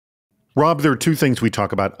Rob, there are two things we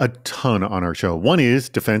talk about a ton on our show. One is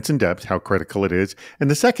defense in depth, how critical it is.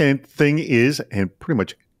 And the second thing is, and pretty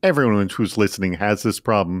much everyone who's listening has this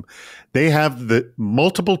problem, they have the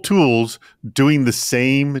multiple tools doing the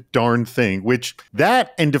same darn thing, which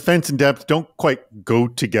that and defense in depth don't quite go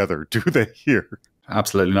together, do they here?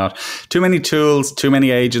 Absolutely not. Too many tools, too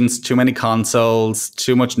many agents, too many consoles,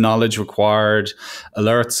 too much knowledge required,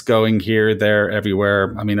 alerts going here, there,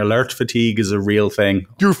 everywhere. I mean, alert fatigue is a real thing.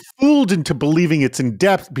 You're fooled into believing it's in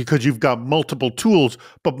depth because you've got multiple tools,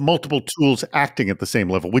 but multiple tools acting at the same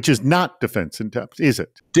level, which is not defense in depth, is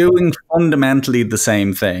it? Doing fundamentally the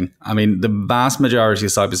same thing. I mean, the vast majority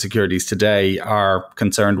of cybersecurities today are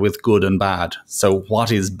concerned with good and bad. So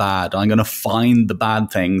what is bad? I'm going to find the bad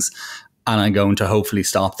things and I'm going to hopefully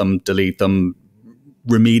stop them, delete them,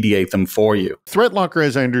 remediate them for you. Threatlocker,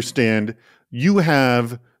 as I understand, you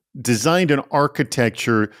have designed an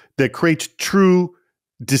architecture that creates true,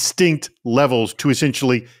 distinct levels to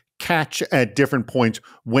essentially catch at different points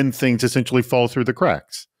when things essentially fall through the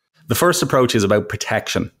cracks. The first approach is about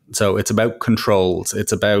protection. So it's about controls.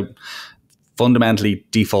 It's about fundamentally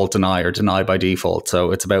default deny or deny by default.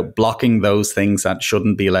 So it's about blocking those things that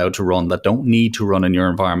shouldn't be allowed to run, that don't need to run in your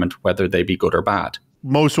environment, whether they be good or bad.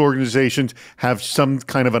 Most organizations have some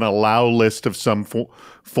kind of an allow list of some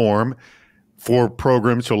form for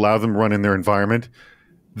programs to allow them to run in their environment.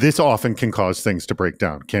 This often can cause things to break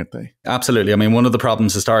down, can't they? Absolutely. I mean, one of the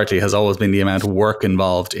problems historically has always been the amount of work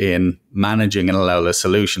involved in managing an allow list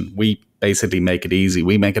solution. We basically make it easy.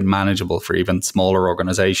 We make it manageable for even smaller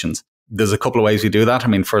organizations. There's a couple of ways we do that. I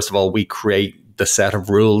mean, first of all, we create the set of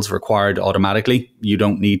rules required automatically. You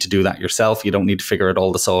don't need to do that yourself. You don't need to figure out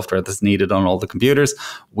all the software that's needed on all the computers.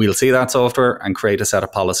 We'll see that software and create a set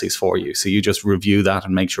of policies for you. So you just review that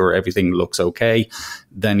and make sure everything looks okay.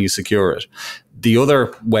 Then you secure it. The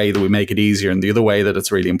other way that we make it easier and the other way that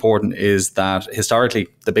it's really important is that historically,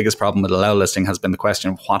 the biggest problem with allow listing has been the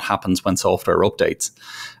question of what happens when software updates.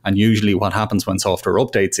 And usually what happens when software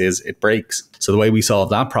updates is it breaks. So the way we solve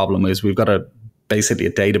that problem is we've got basically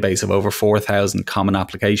a database of over 4,000 common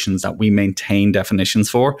applications that we maintain definitions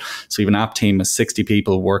for. So even an app team of 60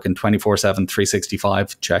 people working 24/7,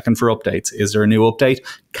 365, checking for updates. Is there a new update?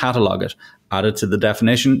 Catalog it. Add it to the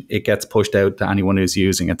definition, it gets pushed out to anyone who's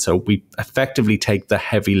using it. So we effectively take the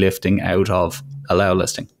heavy lifting out of allow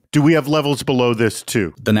listing. Do we have levels below this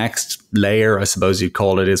too? The next layer, I suppose you'd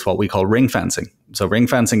call it, is what we call ring fencing. So ring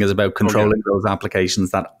fencing is about controlling those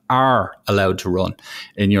applications that are allowed to run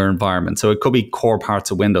in your environment. So it could be core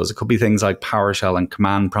parts of Windows. It could be things like PowerShell and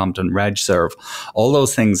command prompt and regserve, all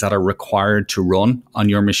those things that are required to run on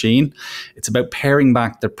your machine. It's about paring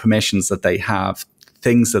back the permissions that they have,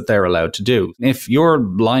 things that they're allowed to do. If your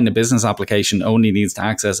line of business application only needs to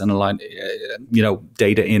access and align,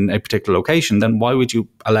 data in a particular location, then why would you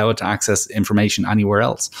allow it to access information anywhere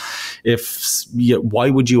else? Why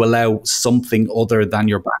would you allow something other than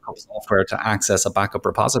your backup software to access a backup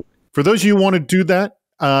repository? For those of you who want to do that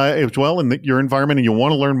as well in your environment and you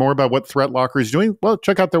want to learn more about what Threatlocker is doing, well,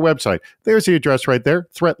 check out their website. There's the address right there,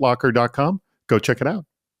 threatlocker.com. Go check it out.